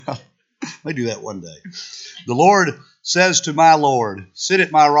May do that one day. The Lord says to my Lord, sit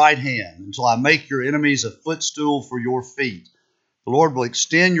at my right hand until I make your enemies a footstool for your feet. The Lord will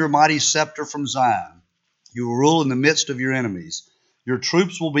extend your mighty scepter from Zion. You will rule in the midst of your enemies. Your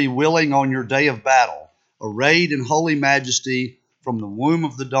troops will be willing on your day of battle, arrayed in holy majesty from the womb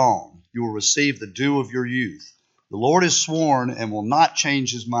of the dawn. You will receive the dew of your youth. The Lord has sworn and will not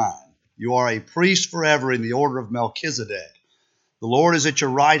change his mind. You are a priest forever in the order of Melchizedek. The Lord is at your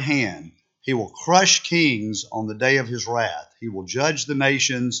right hand. He will crush kings on the day of his wrath. He will judge the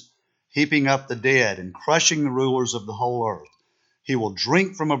nations, heaping up the dead and crushing the rulers of the whole earth. He will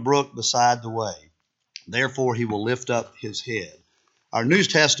drink from a brook beside the way. Therefore he will lift up his head. Our New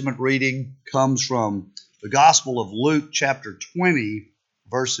Testament reading comes from the Gospel of Luke, chapter 20,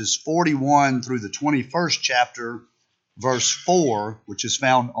 verses 41 through the 21st chapter, verse 4, which is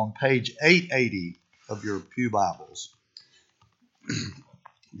found on page 880 of your pew Bibles.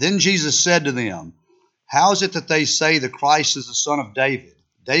 Then Jesus said to them, how is it that they say the Christ is the son of David?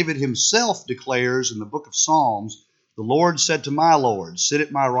 David himself declares in the book of Psalms, the Lord said to my Lord, sit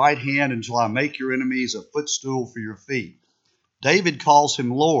at my right hand until I make your enemies a footstool for your feet. David calls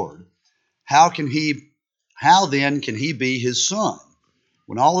him Lord. How then can he be his son?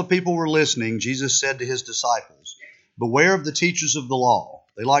 When all the people were listening, Jesus said to his disciples, beware of the teachers of the law.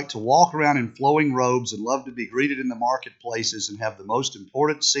 They like to walk around in flowing robes and love to be greeted in the marketplaces and have the most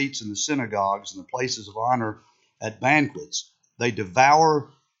important seats in the synagogues and the places of honor at banquets. They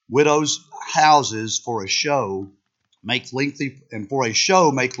devour widows' houses for a show, make lengthy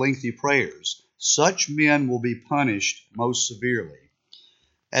prayers. Such men will be punished most severely.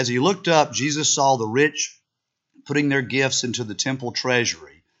 As he looked up, Jesus saw the rich putting their gifts into the temple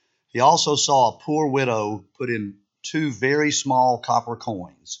treasury. He also saw a poor widow put in 2 very small copper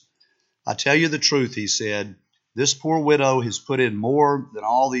coins. I tell you the truth, he said, this poor widow has put in more than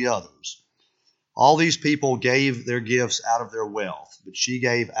all the others. All these people gave their gifts out of their wealth, but she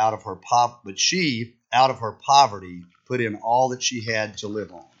out of her poverty put in all that she had to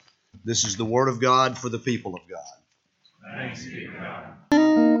live on. This is the word of God for the people of God. Thanks be to God.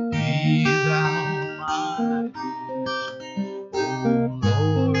 Be thou my vision, O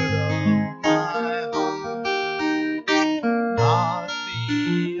Lord of my heart, not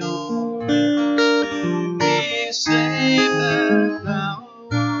be or else to be saved that thou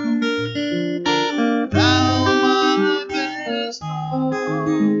art. Thou my best of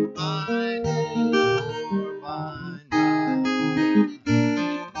thy day or by night,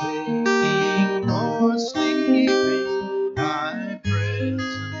 waking or sleeping, thy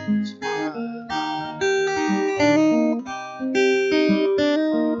presence while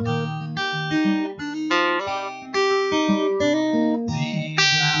be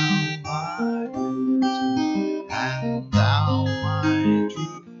thou my wisdom, and thou my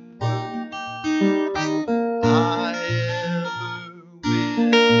truth. I ever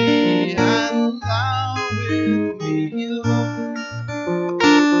with thee, and thou with me, Lord.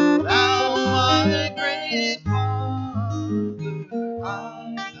 Thou my great Father, I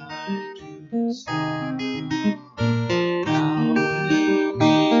thy true Son. Thou with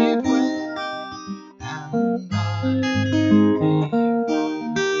me dwell, and I with thee one.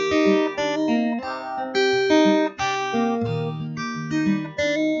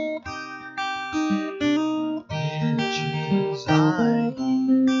 Riches I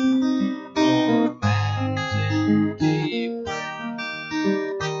heap, nor man's empty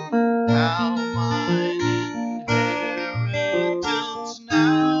praise. Thou mine inheritance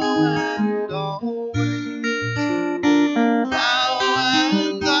now and always. Thou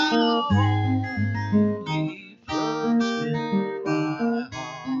and thou only first in my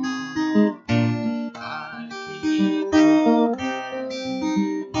heart. Thy King of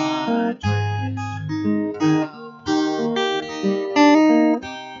heaven, my treasure thou art.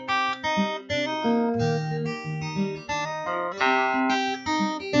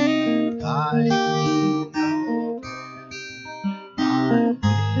 Thy King of heaven, my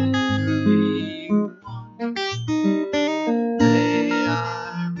victory won. May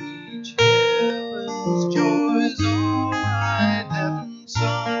I reach heaven's joys, alright, heaven's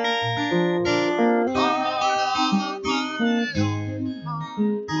song. Heart of my own heart,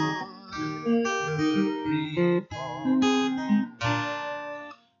 whatever befall,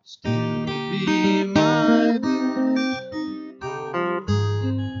 still be my vision, O Lord.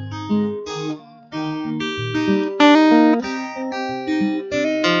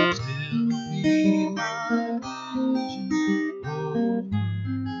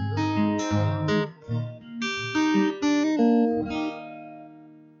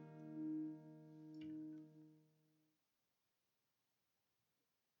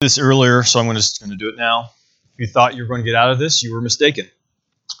 This earlier, so I'm just going to do it now. If you thought you were going to get out of this, you were mistaken.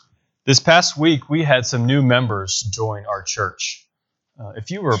 This past week, we had some new members join our church. If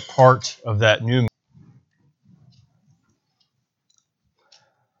you were part of that new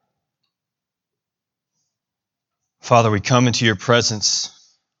Father, we come into your presence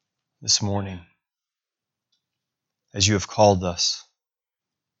this morning as you have called us.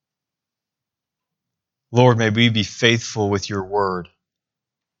 Lord, may we be faithful with your word.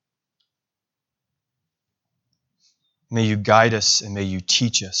 May you guide us and may you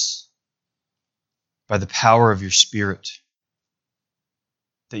teach us by the power of your Spirit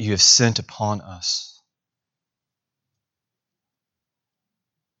that you have sent upon us.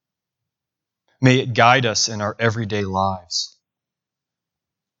 May it guide us in our everyday lives.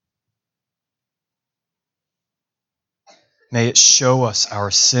 May it show us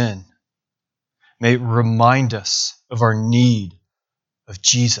our sin. May it remind us of our need of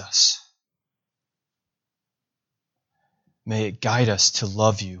Jesus. May it guide us to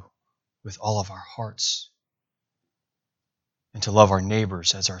love you with all of our hearts and to love our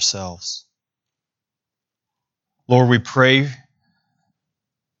neighbors as ourselves. Lord, we pray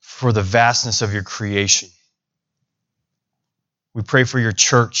for the vastness of your creation. We pray for your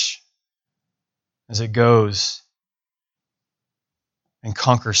church as it goes and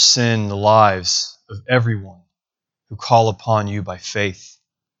conquers sin in the lives of everyone who call upon you by faith.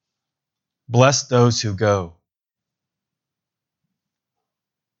 Bless those who go.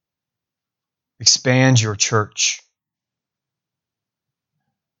 Expand your church.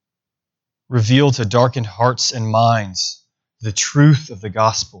 Reveal to darkened hearts and minds the truth of the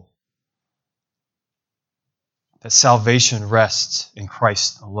gospel, that salvation rests in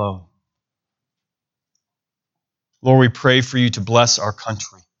Christ alone. Lord, we pray for you to bless our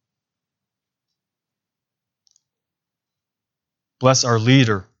country. Bless our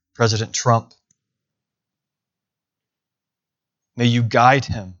leader, President Trump. May you guide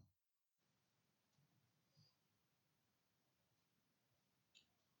him.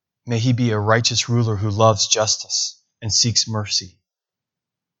 May he be a righteous ruler who loves justice and seeks mercy.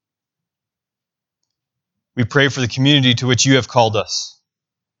 We pray for the community to which you have called us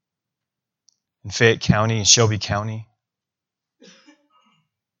in Fayette County and Shelby County.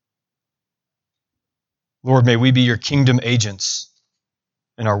 Lord, may we be your kingdom agents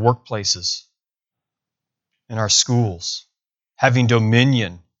in our workplaces, in our schools, having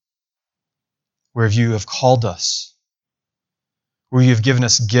dominion where you have called us, where you have given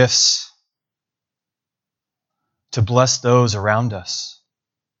us gifts to bless those around us.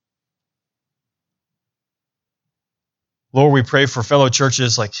 Lord, we pray for fellow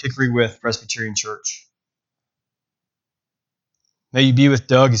churches like Hickory With Presbyterian Church. May you be with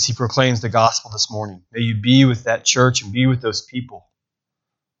Doug as he proclaims the gospel this morning. May you be with that church and be with those people.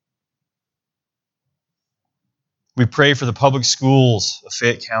 We pray for the public schools of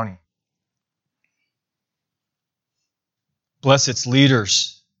Fayette County. Bless its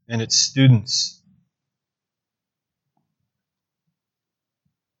leaders and its students.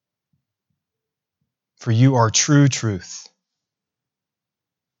 For you are true truth,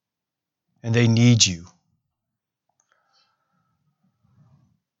 and they need you.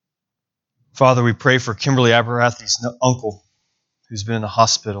 Father, we pray for Kimberly Aberathy's uncle who's been in the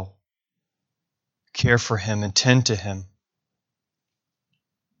hospital. Care for him and tend to him.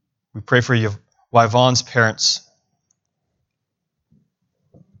 We pray for Yvonne's parents.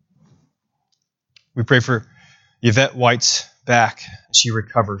 We pray for Yvette White's back as she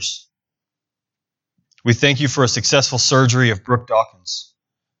recovers. We thank you for a successful surgery of Brooke Dawkins.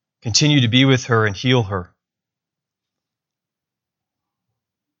 Continue to be with her and heal her.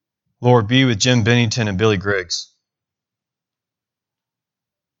 Lord, be with Jim Bennington and Billy Griggs,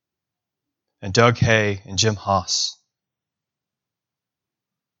 and Doug Hay and Jim Haas.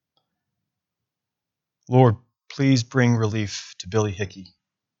 Lord, please bring relief to Billy Hickey.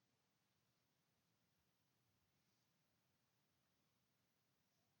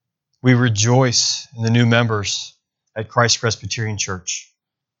 We rejoice in the new members at Christ Presbyterian Church.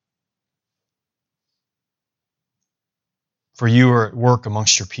 For you are at work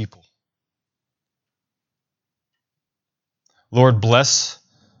amongst your people. Lord, bless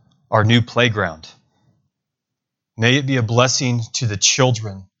our new playground. May it be a blessing to the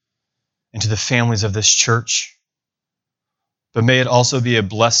children and to the families of this church, but may it also be a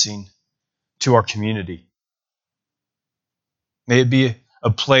blessing to our community. May it be a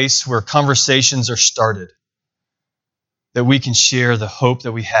place where conversations are started, that we can share the hope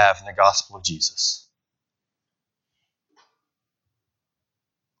that we have in the gospel of Jesus.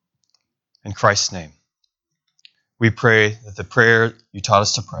 In Christ's name, we pray that the prayer you taught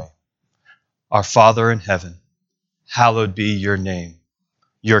us to pray, Our Father in heaven, hallowed be your name.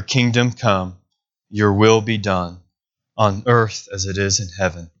 Your kingdom come, your will be done, on earth as it is in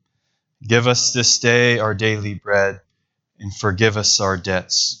heaven. Give us this day our daily bread, and forgive us our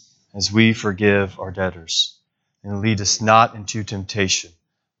debts, as we forgive our debtors. And lead us not into temptation,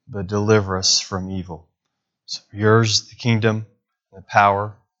 but deliver us from evil. So yours the kingdom, and the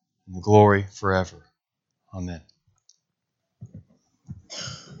power, and the glory forever. Amen.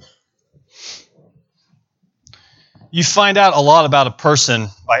 You find out a lot about a person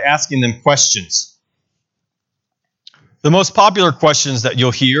by asking them questions. The most popular questions that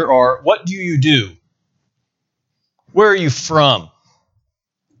you'll hear are, what do you do? Where are you from?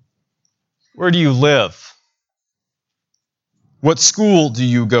 Where do you live? What school do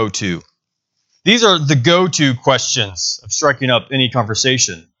you go to? These are the go-to questions of striking up any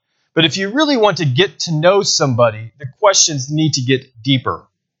conversation. But if you really want to get to know somebody, the questions need to get deeper.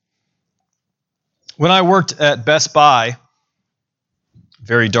 When I worked at Best Buy,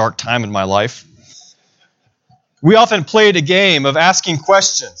 very dark time in my life, we often played a game of asking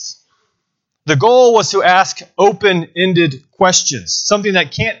questions. The goal was to ask open-ended questions, something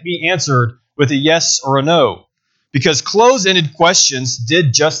that can't be answered with a yes or a no, because closed-ended questions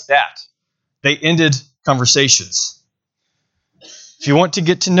did just that. They ended conversations. If you want to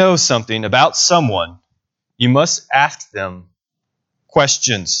get to know something about someone, you must ask them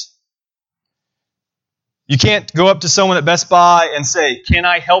questions. You can't go up to someone at Best Buy and say, "Can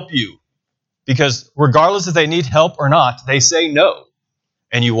I help you?" Because regardless if they need help or not, they say no,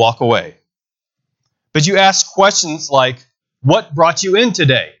 and you walk away. But you ask questions like, "What brought you in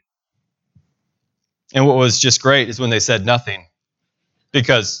today?" And what was just great is when they said nothing,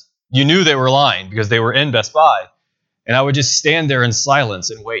 because you knew they were lying because they were in Best Buy. And I would just stand there in silence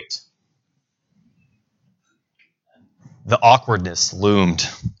and wait. The awkwardness loomed.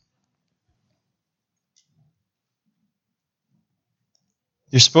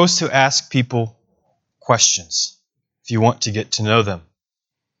 You're supposed to ask people questions if you want to get to know them.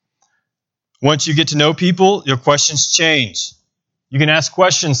 Once you get to know people, your questions change. You can ask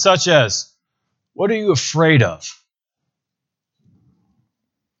questions such as, what are you afraid of?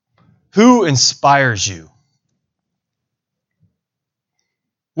 Who inspires you?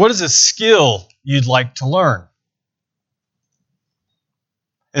 What is a skill you'd like to learn?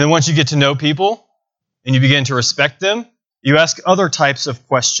 And then once you get to know people and you begin to respect them, you ask other types of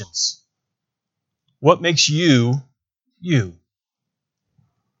questions. What makes you, you?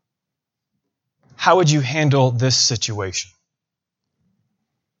 How would you handle this situation?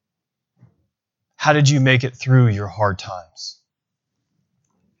 How did you make it through your hard times?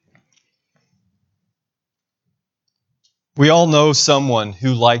 We all know someone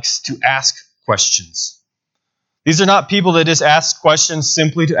who likes to ask questions. These are not people that just ask questions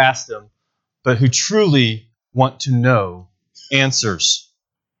simply to ask them, but who truly want to know answers.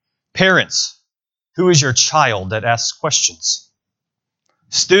 Parents, who is your child that asks questions?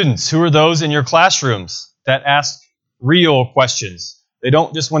 Students, who are those in your classrooms that ask real questions? They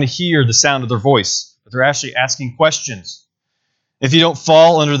don't just want to hear the sound of their voice, but they're actually asking questions. If you don't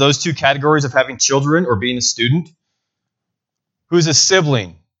fall under those two categories of having children or being a student, who is a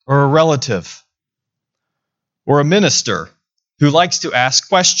sibling or a relative or a minister who likes to ask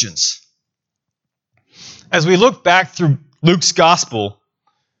questions? As we look back through Luke's gospel,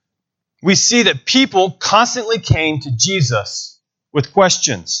 we see that people constantly came to Jesus with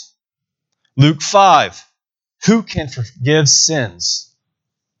questions. Luke 5, who can forgive sins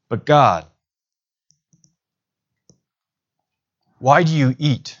but God? Why do you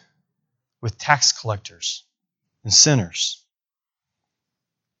eat with tax collectors and sinners?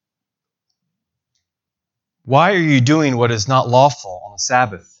 Why are you doing what is not lawful on the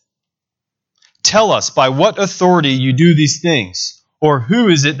Sabbath? Tell us by what authority you do these things, or who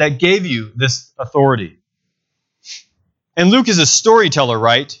is it that gave you this authority? And Luke is a storyteller,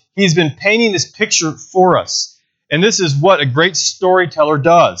 right? He's been painting this picture for us. And this is what a great storyteller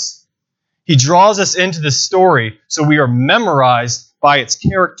does. He draws us into the story so we are memorized by its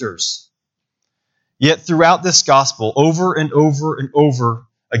characters. Yet throughout this gospel, over and over and over,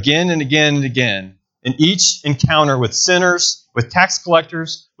 again and again and again, in each encounter with sinners, with tax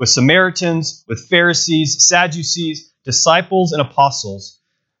collectors, with Samaritans, with Pharisees, Sadducees, disciples, and apostles,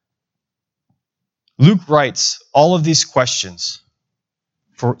 Luke writes all of these questions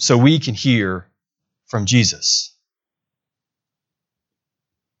so we can hear from Jesus.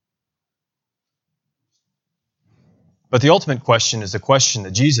 But the ultimate question is the question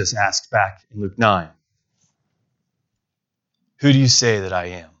that Jesus asked back in Luke 9. Who do you say that I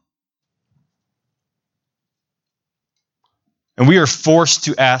am? And we are forced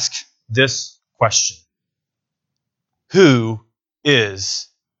to ask this question: who is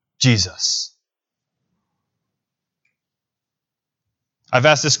Jesus? I've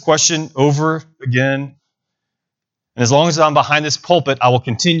asked this question over again, and as long as I'm behind this pulpit, I will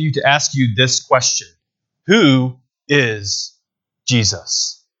continue to ask you this question: who is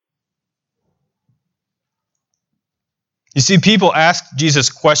Jesus? You see, people ask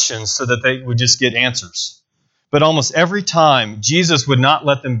Jesus questions so that they would just get answers. But almost every time, Jesus would not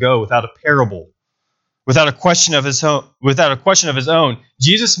let them go without a parable, without a question of his own.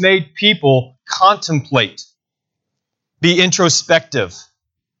 Jesus made people contemplate, be introspective.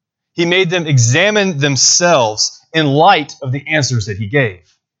 He made them examine themselves in light of the answers that he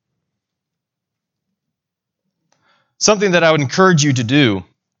gave. Something that I would encourage you to do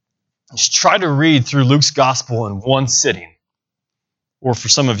is try to read through Luke's gospel in one sitting, or for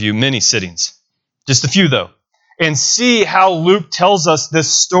some of you, many sittings. Just a few, though. And see how Luke tells us this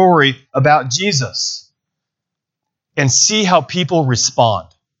story about Jesus. And see how people respond.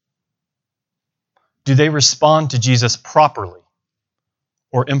 Do they respond to Jesus properly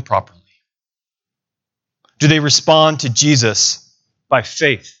or improperly? Do they respond to Jesus by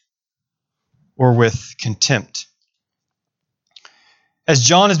faith or with contempt? As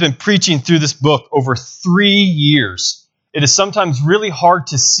John has been preaching through this book over 3 years, it is sometimes really hard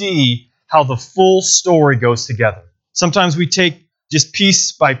to see how the full story goes together. Sometimes we take just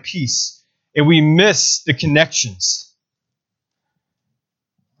piece by piece and we miss the connections.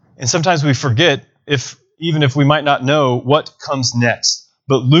 And sometimes we forget, even if we might not know what comes next.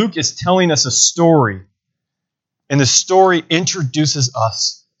 But Luke is telling us a story, and the story introduces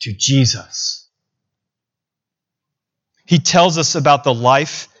us to Jesus. He tells us about the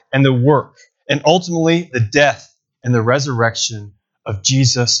life and the work, and ultimately the death and the resurrection of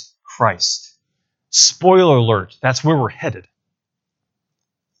Jesus Christ. Spoiler alert, that's where we're headed.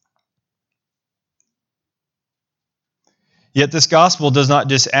 Yet this gospel does not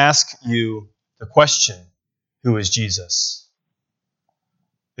just ask you the question, who is Jesus?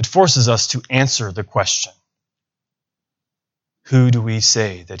 It forces us to answer the question, who do we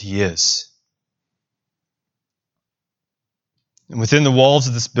say that he is? And within the walls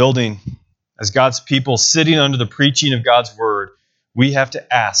of this building, as God's people sitting under the preaching of God's word, we have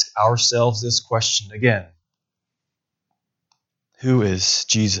to ask ourselves this question again. Who is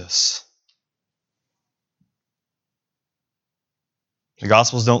Jesus? The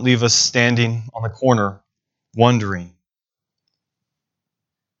Gospels don't leave us standing on the corner wondering.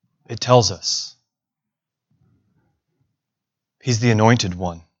 It tells us he's the anointed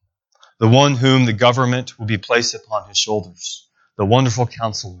one, the one whom the government will be placed upon his shoulders, the wonderful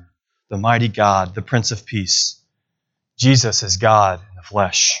counselor, the mighty God, the Prince of Peace. Jesus is God in the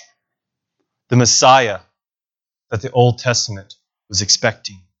flesh, the Messiah that the Old Testament was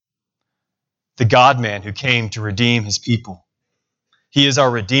expecting, the God-man who came to redeem his people. He is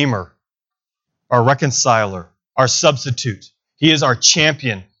our Redeemer, our reconciler, our substitute. He is our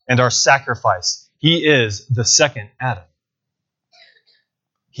champion and our sacrifice. He is the second Adam.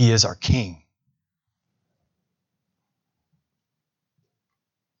 He is our King.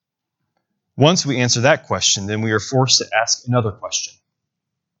 Once we answer that question, then we are forced to ask another question.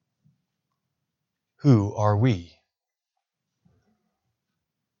 Who are we?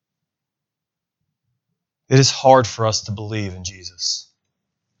 It is hard for us to believe in Jesus.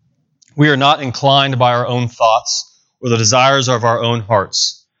 We are not inclined by our own thoughts or the desires of our own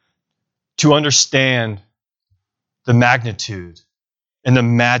hearts to understand the magnitude and the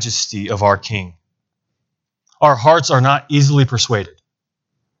majesty of our King. Our hearts are not easily persuaded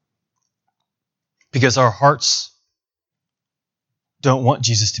because our hearts don't want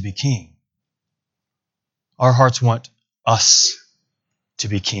Jesus to be king. Our hearts want us to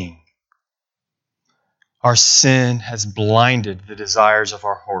be king. Our sin has blinded the desires of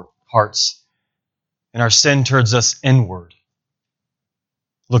our hearts, and our sin turns us inward,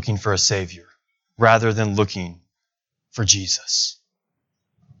 looking for a Savior, rather than looking for Jesus.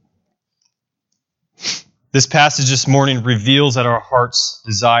 This passage this morning reveals that our heart's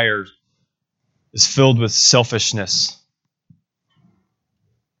desire is filled with selfishness.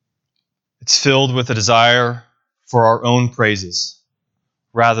 It's filled with a desire for our own praises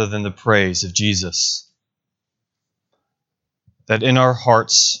rather than the praise of Jesus. That in our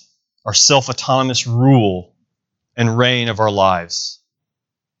hearts, our self-autonomous rule and reign of our lives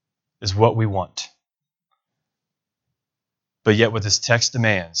is what we want. But yet what this text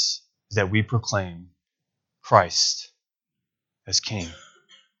demands is that we proclaim Christ as King.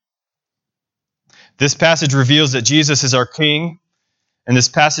 This passage reveals that Jesus is our King, and this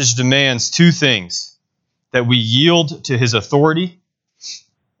passage demands two things. that we yield to his authority,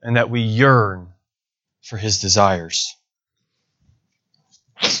 and that we yearn for his desires.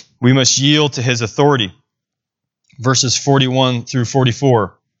 We must yield to his authority. Verses 41 through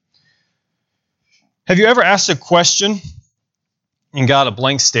 44. Have you ever asked a question and got a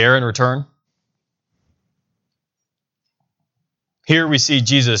blank stare in return? Here we see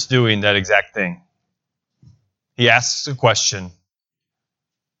Jesus doing that exact thing. He asks a question,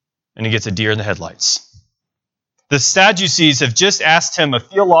 and he gets a deer in the headlights. The Sadducees have just asked him a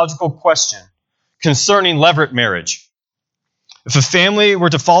theological question concerning levirate marriage. If a family were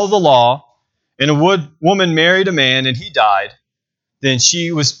to follow the law, and a woman married a man and he died, then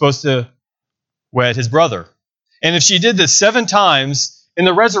she was supposed to wed his brother. And if she did this 7 times in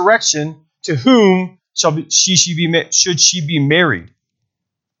the resurrection, to whom should she be married?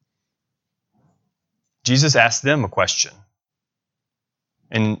 Jesus asked them a question,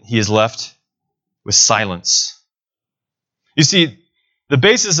 and he is left with silence. You see, the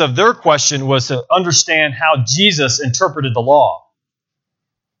basis of their question was to understand how Jesus interpreted the law.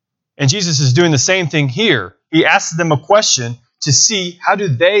 And Jesus is doing the same thing here. He asks them a question to see how do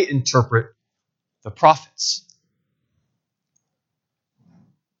they interpret the prophets.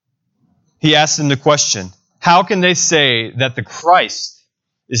 He asks them the question, how can they say that the Christ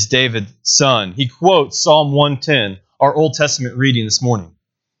is David's son? He quotes Psalm 110, our Old Testament reading this morning.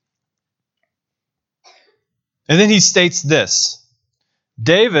 And then he states this,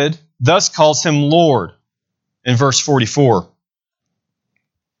 David thus calls him Lord in verse 44.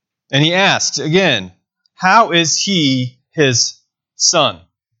 And he asks again, how is he his son?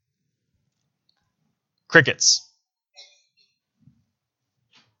 Crickets.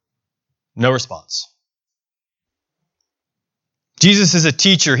 No response. Jesus is a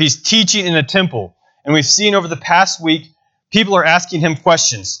teacher. He's teaching in a temple. And we've seen over the past week, people are asking him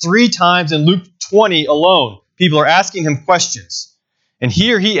questions. 3 times in Luke 20 alone, people are asking him questions. And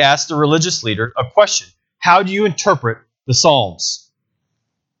here he asked the religious leader a question. How do you interpret the Psalms?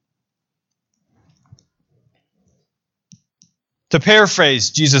 To paraphrase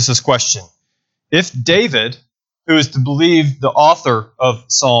Jesus' question, if David, who is to believe the author of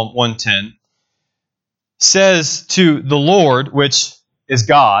Psalm 110, says to the Lord, which is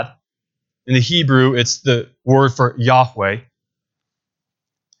God, in the Hebrew it's the word for Yahweh,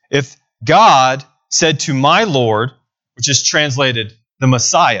 if God said to my Lord, which is translated the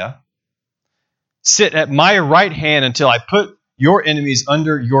Messiah, sit at my right hand until I put your enemies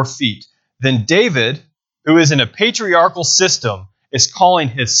under your feet, then David, who is in a patriarchal system, is calling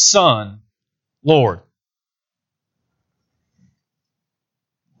his son Lord.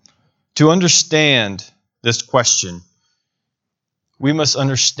 To understand this question, we must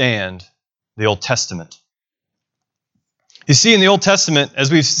understand the Old Testament. You see, in the Old Testament,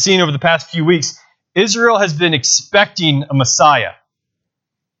 as we've seen over the past few weeks, Israel has been expecting a Messiah,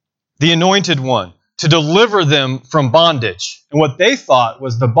 the anointed one, to deliver them from bondage, and what they thought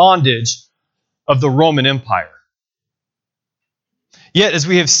was the bondage of the Roman Empire. Yet, as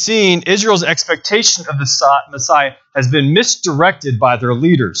we have seen, Israel's expectation of the Messiah has been misdirected by their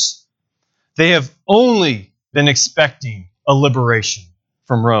leaders. They have only been expecting a liberation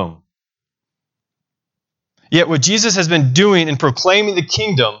from Rome. Yet what Jesus has been doing in proclaiming the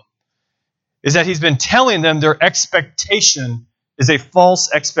kingdom is that he's been telling them their expectation is a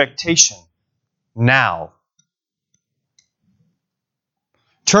false expectation now.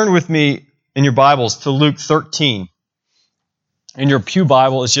 Turn with me in your Bibles to Luke 13. In your Pew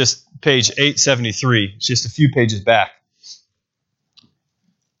Bible, it's just page 873. It's just a few pages back.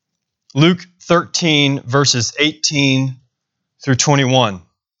 Luke 13, verses 18 through 21.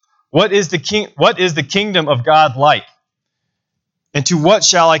 What is the kingdom of God like? And to what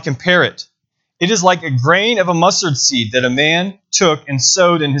shall I compare it? It is like a grain of a mustard seed that a man took and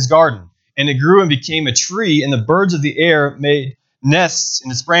sowed in his garden. And it grew and became a tree, and the birds of the air made nests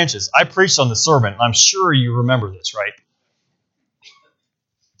in its branches. I preached on the sermon. I'm sure you remember this, right?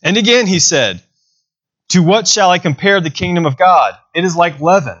 And again he said, to what shall I compare the kingdom of God? It is like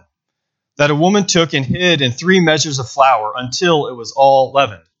leaven that a woman took and hid in 3 measures of flour until it was all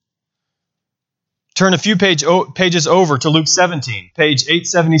leavened. Turn a few pages over to Luke 17, page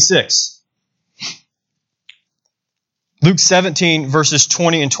 876. Luke 17, verses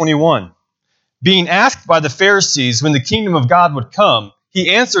 20 and 21. Being asked by the Pharisees when the kingdom of God would come,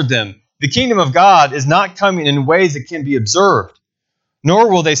 he answered them, the kingdom of God is not coming in ways that can be observed.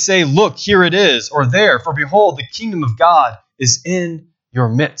 Nor will they say, look, here it is, or there, for behold, the kingdom of God is in your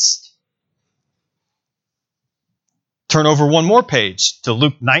midst. Turn over one more page to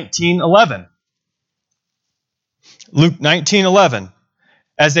Luke 19:11. Luke 19:11.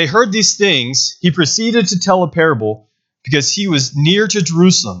 As they heard these things, he proceeded to tell a parable because he was near to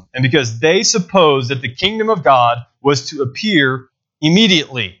Jerusalem and because they supposed that the kingdom of God was to appear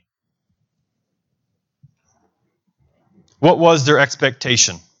immediately. What was their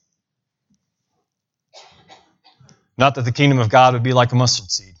expectation? Not that the kingdom of God would be like a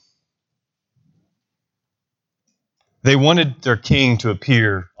mustard seed. They wanted their king to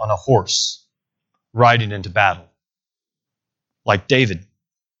appear on a horse, riding into battle, like David.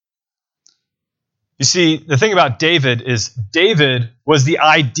 You see, the thing about David is David was the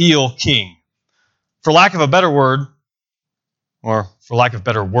ideal king. For lack of a better word, or for lack of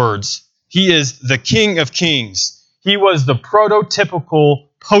better words, he is the King of Kings. He was the prototypical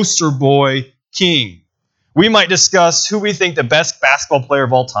poster boy king. We might discuss who we think the best basketball player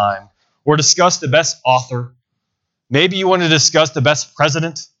of all time, or discuss the best author. Maybe you want to discuss the best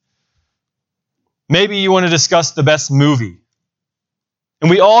president. Maybe you want to discuss the best movie. And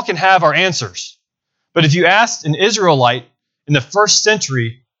we all can have our answers. But if you asked an Israelite in the first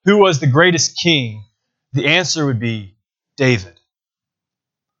century who was the greatest king, the answer would be David.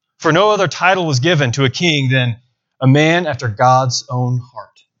 For no other title was given to a king than a man after God's own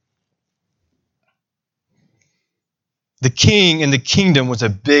heart. The king and the kingdom was a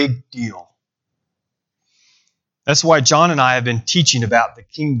big deal. That's why John and I have been teaching about the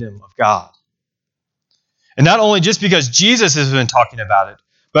kingdom of God. And not only just because Jesus has been talking about it,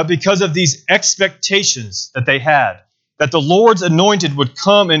 but because of these expectations that they had, that the Lord's anointed would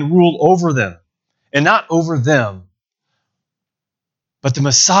come and rule over them. And not over them, but the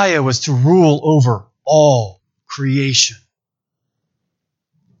Messiah was to rule over all creation.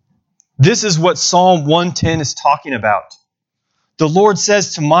 This is what Psalm 110 is talking about. The Lord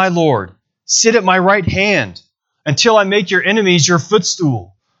says to my Lord, "Sit at my right hand until I make your enemies your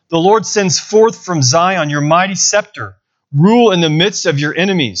footstool." The Lord sends forth from Zion your mighty scepter. Rule in the midst of your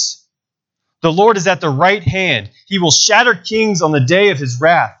enemies. The Lord is at the right hand. He will shatter kings on the day of his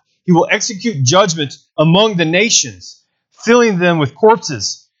wrath. He will execute judgment among the nations, filling them with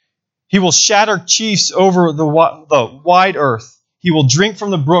corpses. He will shatter chiefs over the wide earth. He will drink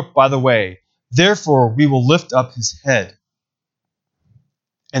from the brook by the way. Therefore, we will lift up his head.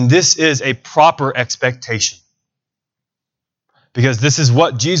 And this is a proper expectation. Because this is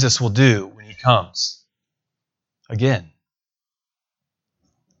what Jesus will do when he comes again.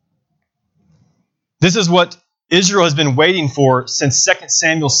 This is what Israel has been waiting for since 2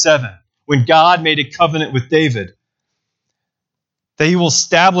 Samuel 7, when God made a covenant with David, that he will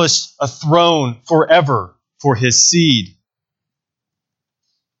establish a throne forever for his seed.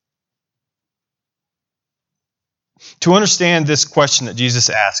 To understand this question that Jesus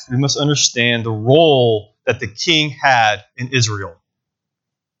asked, we must understand the role that the king had in Israel.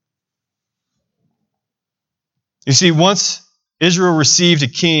 You see, once Israel received a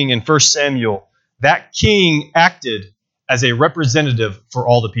king in 1 Samuel, that king acted as a representative for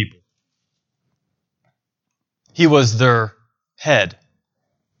all the people. He was their head.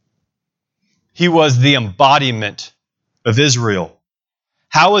 He was the embodiment of Israel.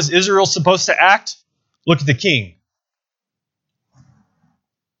 How was Israel supposed to act? Look at the king.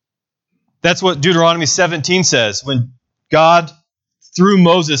 That's what Deuteronomy 17 says, when God, through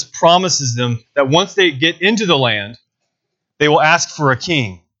Moses, promises them that once they get into the land, they will ask for a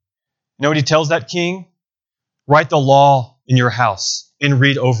king. You know what he tells that king? Write the law in your house and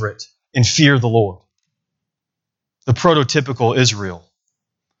read over it and fear the Lord. The prototypical Israel.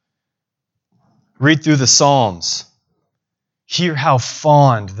 Read through the Psalms. Hear how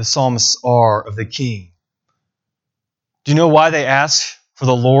fond the psalmists are of the king. Do you know why they ask for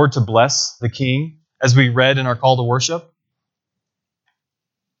the Lord to bless the king, as we read in our call to worship?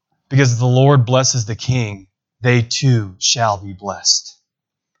 Because if the Lord blesses the king, they too shall be blessed.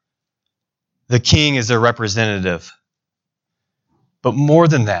 The king is their representative. But more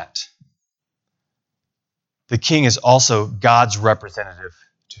than that, the king is also God's representative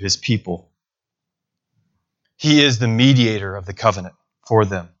to his people. He is the mediator of the covenant for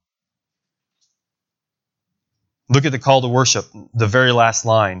them. Look at the call to worship, the very last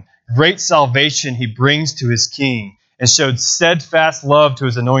line. Great salvation he brings to his king, and showed steadfast love to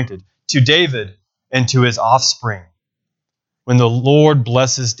his anointed, to David and to his offspring. When the Lord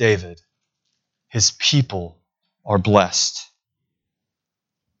blesses David, his people are blessed.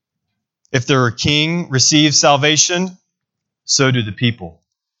 If their king receives salvation, so do the people.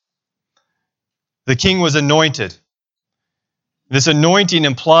 The king was anointed. This anointing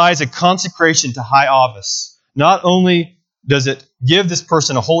implies a consecration to high office. Not only does it give this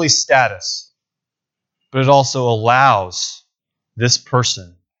person a holy status, but it also allows this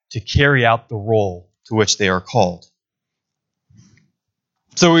person to carry out the role to which they are called.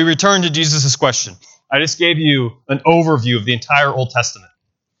 So we return to Jesus' question. I just gave you an overview of the entire Old Testament.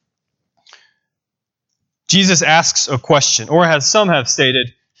 Jesus asks a question, or as some have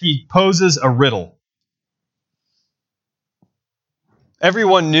stated, he poses a riddle.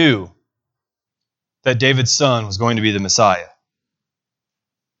 Everyone knew that David's son was going to be the Messiah,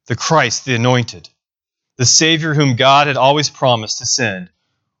 the Christ, the anointed, the Savior whom God had always promised to send,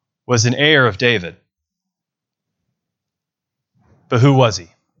 was an heir of David. But who was he?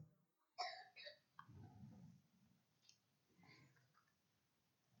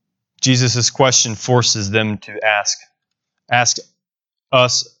 Jesus' question forces them to ask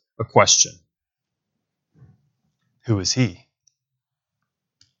us a question. Who is he?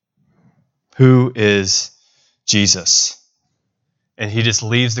 Who is Jesus? And he just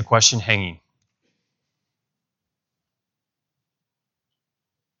leaves the question hanging.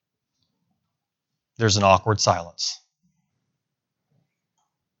 There's an awkward silence.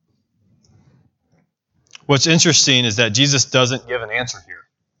 What's interesting is that Jesus doesn't give an answer here.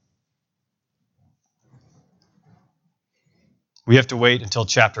 We have to wait until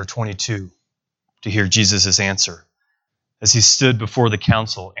chapter 22 to hear Jesus' answer as he stood before the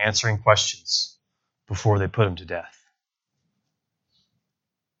council answering questions before they put him to death.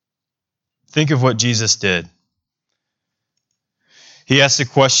 Think of what Jesus did. He asked a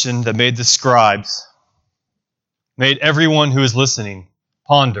question that made the scribes, made everyone who is listening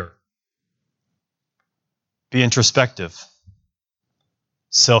ponder, be introspective,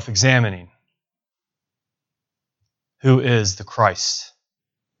 self-examining. Who is the Christ?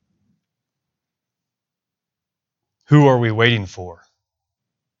 Who are we waiting for?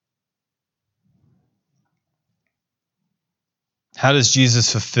 How does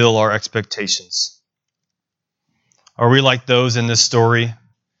Jesus fulfill our expectations? Are we like those in this story?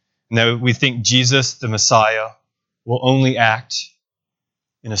 And that we think Jesus, the Messiah, will only act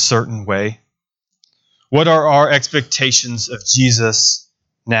in a certain way? What are our expectations of Jesus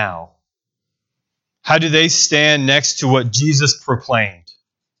now? How do they stand next to what Jesus proclaimed?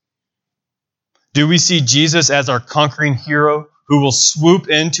 Do we see Jesus as our conquering hero who will swoop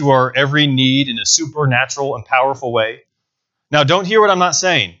into our every need in a supernatural and powerful way? Now, don't hear what I'm not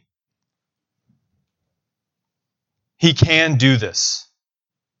saying. He can do this.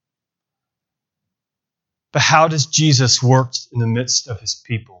 But how does Jesus work in the midst of his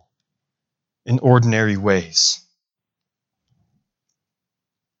people in ordinary ways?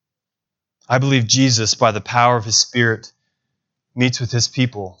 I believe Jesus, by the power of his Spirit, meets with his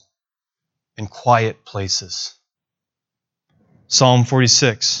people in quiet places. Psalm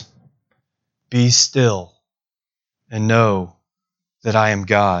 46, be still and know that I am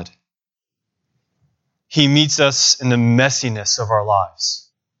God. He meets us in the messiness of our lives.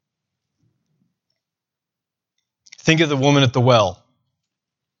 Think of the woman at the well.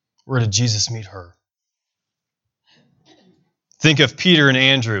 Where did Jesus meet her? Think of Peter and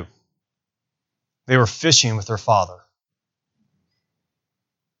Andrew. They were fishing with their father.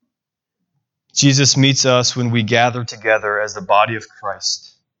 Jesus meets us when we gather together as the body of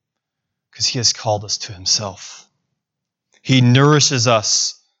Christ because he has called us to himself. He nourishes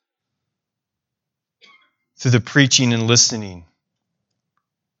us through the preaching and listening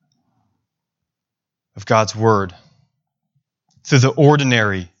of God's word, through the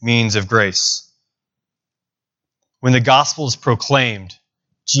ordinary means of grace. When the gospel is proclaimed,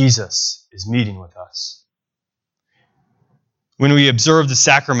 Jesus is meeting with us. When we observe the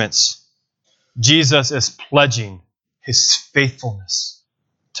sacraments, Jesus is pledging his faithfulness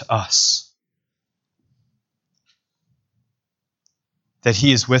to us. That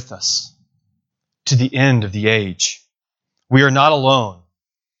he is with us to the end of the age. We are not alone.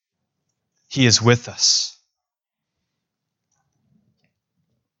 He is with us.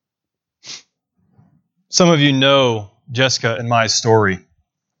 Some of you know Jessica and my story.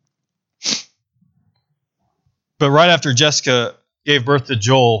 But right after Jessica gave birth to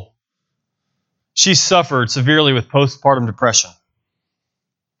Joel, she suffered severely with postpartum depression.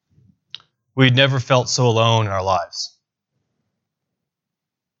 We'd never felt so alone in our lives.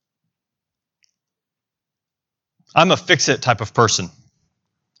 I'm a fix-it type of person.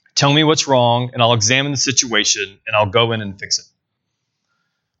 Tell me what's wrong, and I'll examine the situation, and I'll go in and fix it.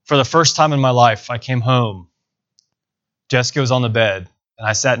 For the first time in my life, I came home. Jessica was on the bed, and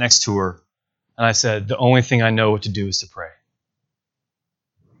I sat next to her, and I said, the only thing I know what to do is to pray.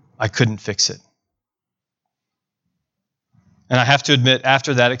 I couldn't fix it. And I have to admit,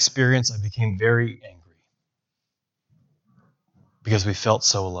 after that experience, I became very angry because we felt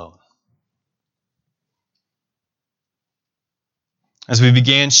so alone. As we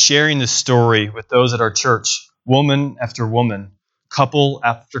began sharing this story with those at our church, woman after woman couple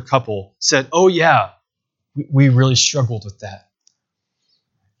after couple said, oh yeah, we really struggled with that.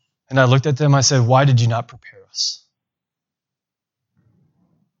 And I looked at them, I said, why did you not prepare us?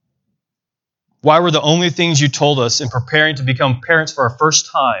 Why were the only things you told us in preparing to become parents for our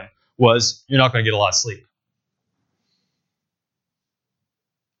first time was, you're not going to get a lot of sleep?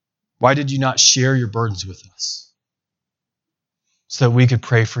 Why did you not share your burdens with us so that we could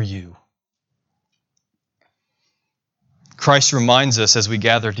pray for you? Christ reminds us as we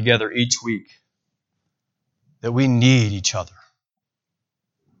gather together each week that we need each other.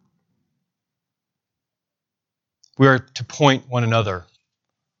 We are to point one another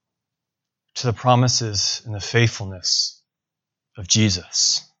to the promises and the faithfulness of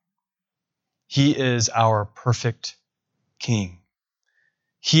Jesus. He is our perfect King.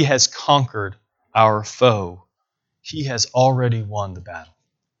 He has conquered our foe. He has already won the battle.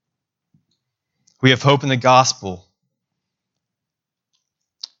 We have hope in the gospel.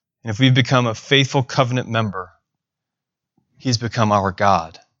 And if we've become a faithful covenant member, He's become our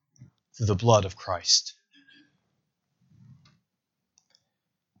God through the blood of Christ.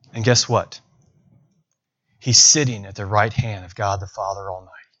 And guess what? He's sitting at the right hand of God the Father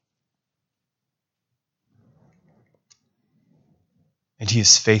Almighty. And He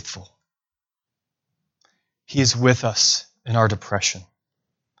is faithful. He is with us in our depression.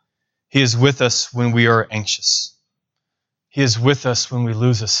 He is with us when we are anxious. He is with us when we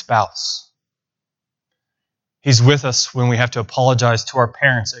lose a spouse. He's with us when we have to apologize to our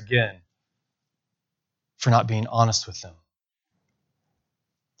parents again for not being honest with them.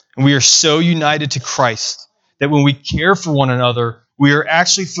 And we are so united to Christ that when we care for one another, we are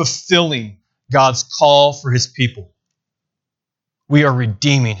actually fulfilling God's call for His people. We are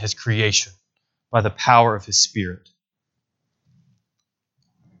redeeming His creation by the power of His Spirit.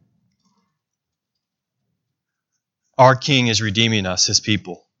 Our King is redeeming us, His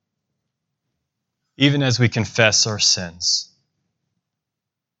people, even as we confess our sins,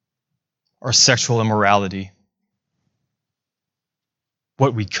 our sexual immorality,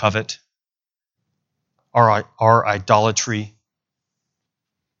 what we covet, our idolatry.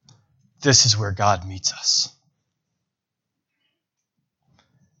 This is where God meets us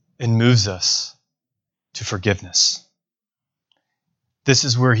and moves us to forgiveness. This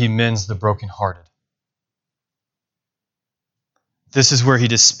is where He mends the brokenhearted. This is where He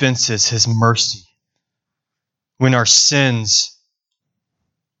dispenses His mercy when our sins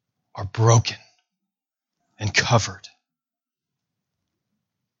are broken and covered.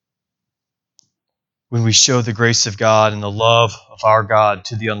 When we show the grace of God and the love of our God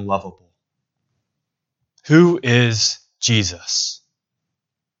to the unlovable. Who is Jesus?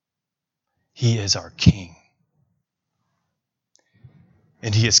 He is our King.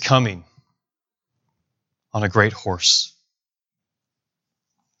 And He is coming on a great horse.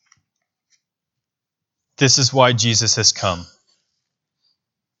 This is why Jesus has come.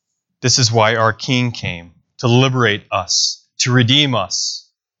 This is why our King came, to liberate us, to redeem us.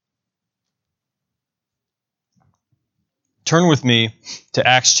 Turn with me to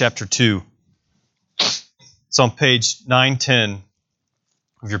Acts chapter 2. It's on page 910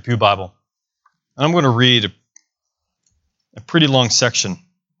 of your Pew Bible. And I'm going to read a pretty long section.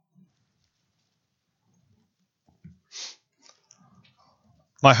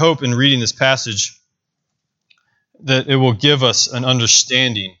 My hope in reading this passage that it will give us an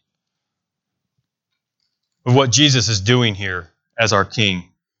understanding of what Jesus is doing here as our King.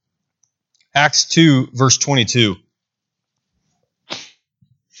 Acts 2, verse 22.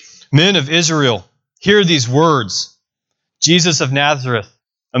 Men of Israel, hear these words. Jesus of Nazareth,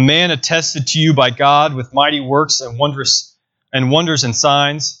 a man attested to you by God with mighty works and wonders and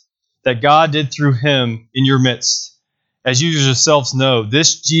signs that God did through Him in your midst. As you yourselves know,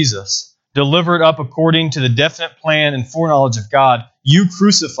 this Jesus, delivered up according to the definite plan and foreknowledge of God, you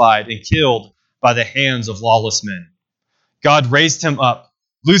crucified and killed by the hands of lawless men. God raised Him up,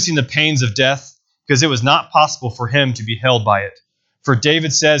 loosing the pains of death, because it was not possible for Him to be held by it. For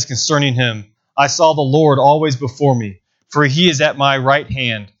David says concerning Him, I saw the Lord always before me, for He is at my right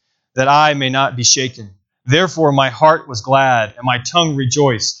hand, that I may not be shaken. Therefore my heart was glad, and my tongue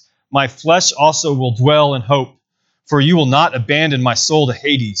rejoiced. My flesh also will dwell in hope. For you will not abandon my soul to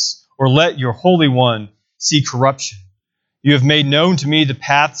Hades, or let your Holy One see corruption. You have made known to me the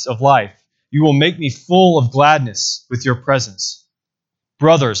paths of life. You will make me full of gladness with your presence.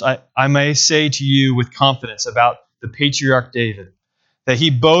 Brothers, I may say to you with confidence about the patriarch David, that he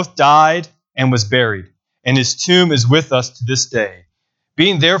both died and was buried, and his tomb is with us to this day.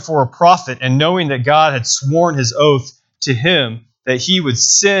 Being therefore a prophet, and knowing that God had sworn His oath to him that He would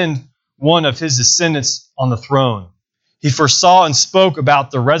send one of His descendants on the throne, He foresaw and spoke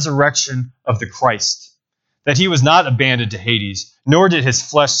about the resurrection of the Christ, that he was not abandoned to Hades, nor did his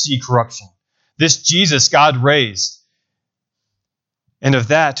flesh see corruption. This Jesus God raised, and of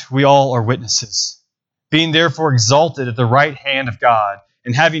that we all are witnesses. Being therefore exalted at the right hand of God,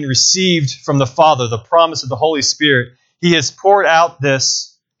 and having received from the Father the promise of the Holy Spirit, he has poured out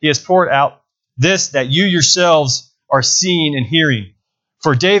this that you yourselves are seeing and hearing.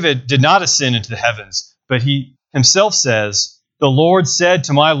 For David did not ascend into the heavens, but he himself says, "The Lord said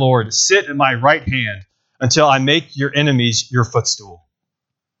to my Lord, sit at my right hand until I make your enemies your footstool."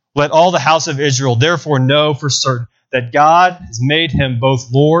 Let all the house of Israel therefore know for certain that God has made him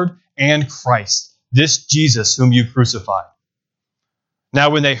both Lord and Christ, this Jesus whom you crucified. Now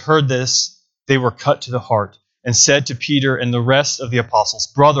when they heard this, they were cut to the heart, and said to Peter and the rest of the apostles,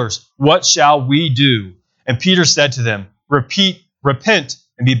 "Brothers, what shall we do?" And Peter said to them, Repent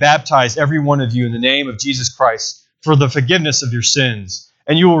and be baptized, every one of you, in the name of Jesus Christ, for the forgiveness of your sins,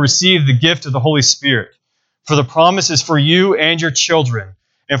 and you will receive the gift of the Holy Spirit. For the promise is for you and your children,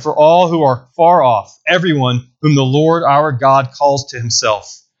 and for all who are far off, everyone whom the Lord our God calls to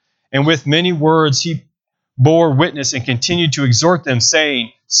himself. And with many words he bore witness and continued to exhort them,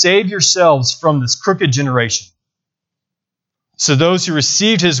 saying, Save yourselves from this crooked generation. So those who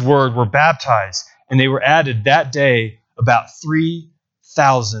received his word were baptized, and they were added that day about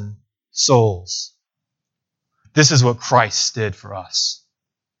 3,000 souls. This is what Christ did for us.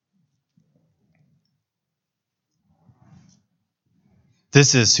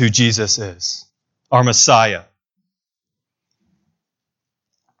 This is who Jesus is, our Messiah.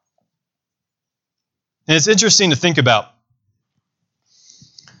 And it's interesting to think about.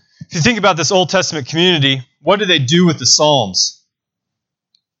 If you think about this Old Testament community, what did they do with the Psalms?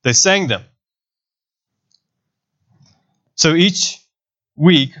 They sang them. So each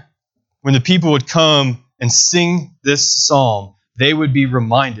week, when the people would come and sing this psalm, they would be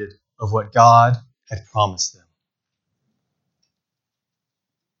reminded of what God had promised them.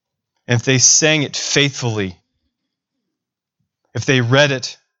 And if they sang it faithfully, if they read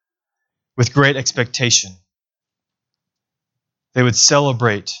it with great expectation, they would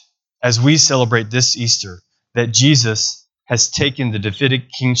celebrate, as we celebrate this Easter, that Jesus has taken the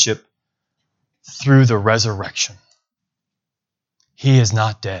Davidic kingship through the resurrection. He is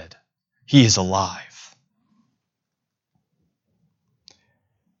not dead. He is alive.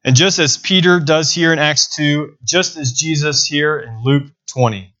 And just as Peter does here in Acts 2, just as Jesus here in Luke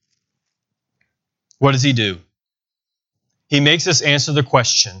 20, what does he do? He makes us answer the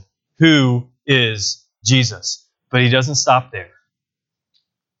question, who is Jesus? But he doesn't stop there.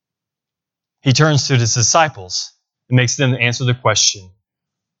 He turns to his disciples and makes them answer the question,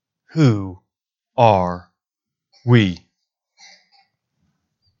 who are we?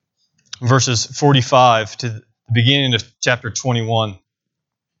 Verses 45 to the beginning of chapter 21,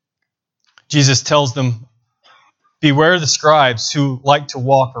 Jesus tells them, Beware the scribes who like to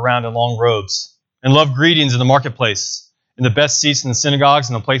walk around in long robes and love greetings in the marketplace, in the best seats in the synagogues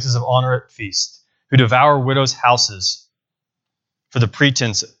and the places of honor at feast, who devour widows' houses for the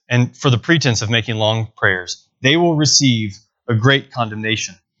pretense of making long prayers. They will receive a great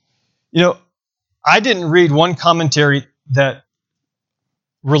condemnation. You know, I didn't read one commentary that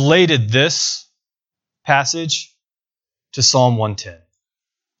related this passage to Psalm 110.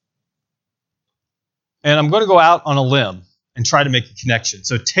 And I'm going to go out on a limb and try to make a connection.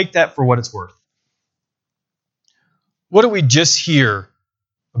 So take that for what it's worth. What did we just hear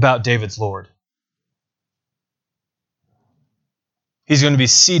about David's Lord? He's going to be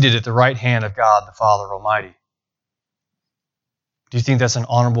seated at the right hand of God, the Father Almighty. Do you think that's an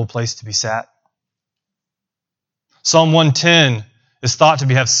honorable place to be sat? Psalm 110 is thought to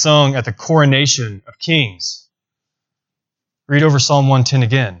have sung at the coronation of kings. Read over Psalm 110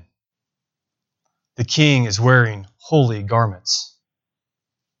 again. The king is wearing holy garments.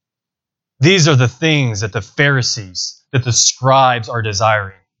 These are the things that the Pharisees, that the scribes are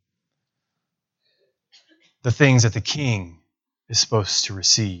desiring. The things that the king is supposed to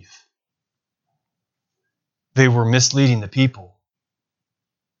receive. They were misleading the people.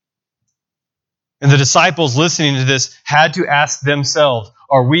 And the disciples listening to this had to ask themselves,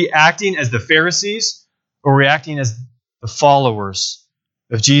 are we acting as the Pharisees or are we acting as the followers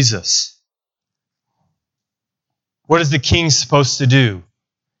of Jesus? What is the king supposed to do?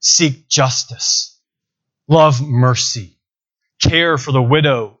 Seek justice, love mercy, care for the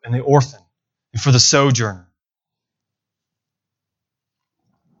widow and the orphan, and for the sojourner.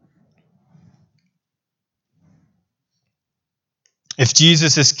 If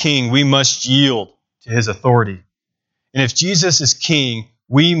Jesus is king, we must yield to his authority. And if Jesus is king,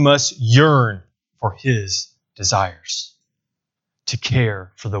 we must yearn for his desires: to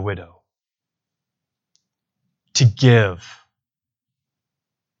care for the widow, to give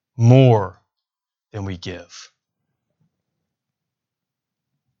more than we give.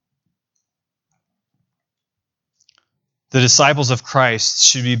 The disciples of Christ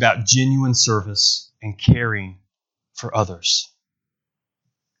should be about genuine service and caring for others.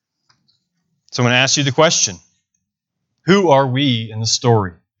 So I'm going to ask you the question: who are we in the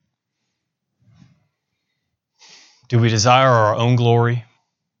story? Do we desire our own glory?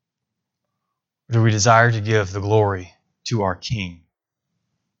 Or do we desire to give the glory to our King?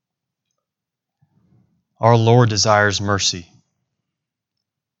 Our Lord desires mercy.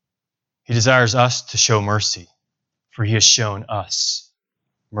 He desires us to show mercy, for He has shown us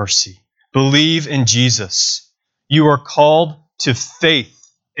mercy. Believe in Jesus. You are called to faith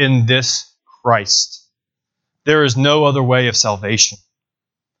in this Christ. There is no other way of salvation.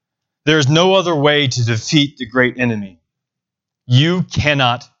 There is no other way to defeat the great enemy. You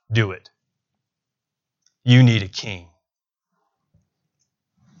cannot do it. You need a king.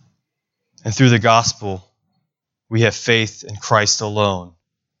 And through the gospel, we have faith in Christ alone,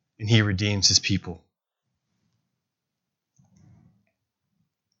 and He redeems His people.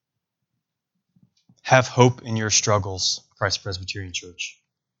 Have hope in your struggles, Christ Presbyterian Church.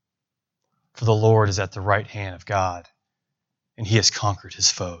 For the Lord is at the right hand of God, and He has conquered His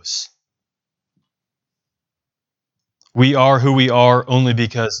foes. We are who we are only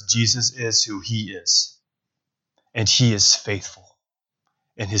because Jesus is who He is, and He is faithful,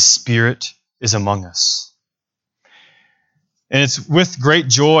 and His Spirit is among us. And it's with great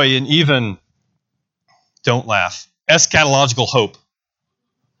joy and even, don't laugh, eschatological hope,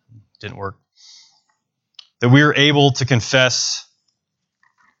 didn't work, that we are able to confess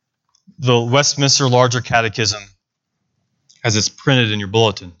the Westminster Larger Catechism as it's printed in your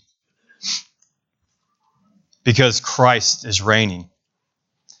bulletin. Because Christ is reigning.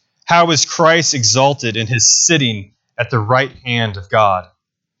 How is Christ exalted in His sitting at the right hand of God?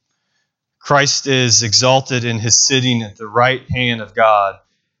 Christ is exalted in His sitting at the right hand of God,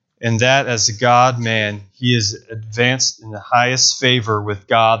 and that as a God-man, He is advanced in the highest favor with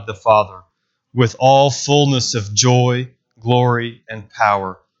God the Father, with all fullness of joy, glory, and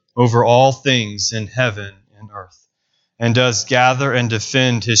power over all things in heaven and earth, and does gather and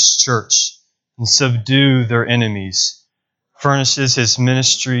defend His church and subdue their enemies, furnishes His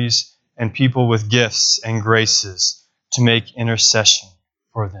ministries and people with gifts and graces to make intercession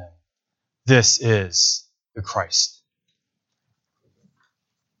for them. This is the Christ.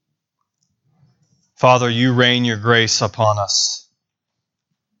 Father, You rain Your grace upon us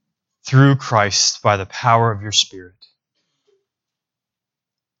through Christ by the power of Your Spirit.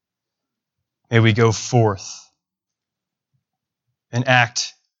 May we go forth and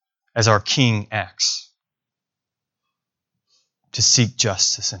act as our King acts, to seek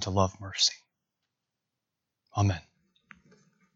justice and to love mercy. Amen.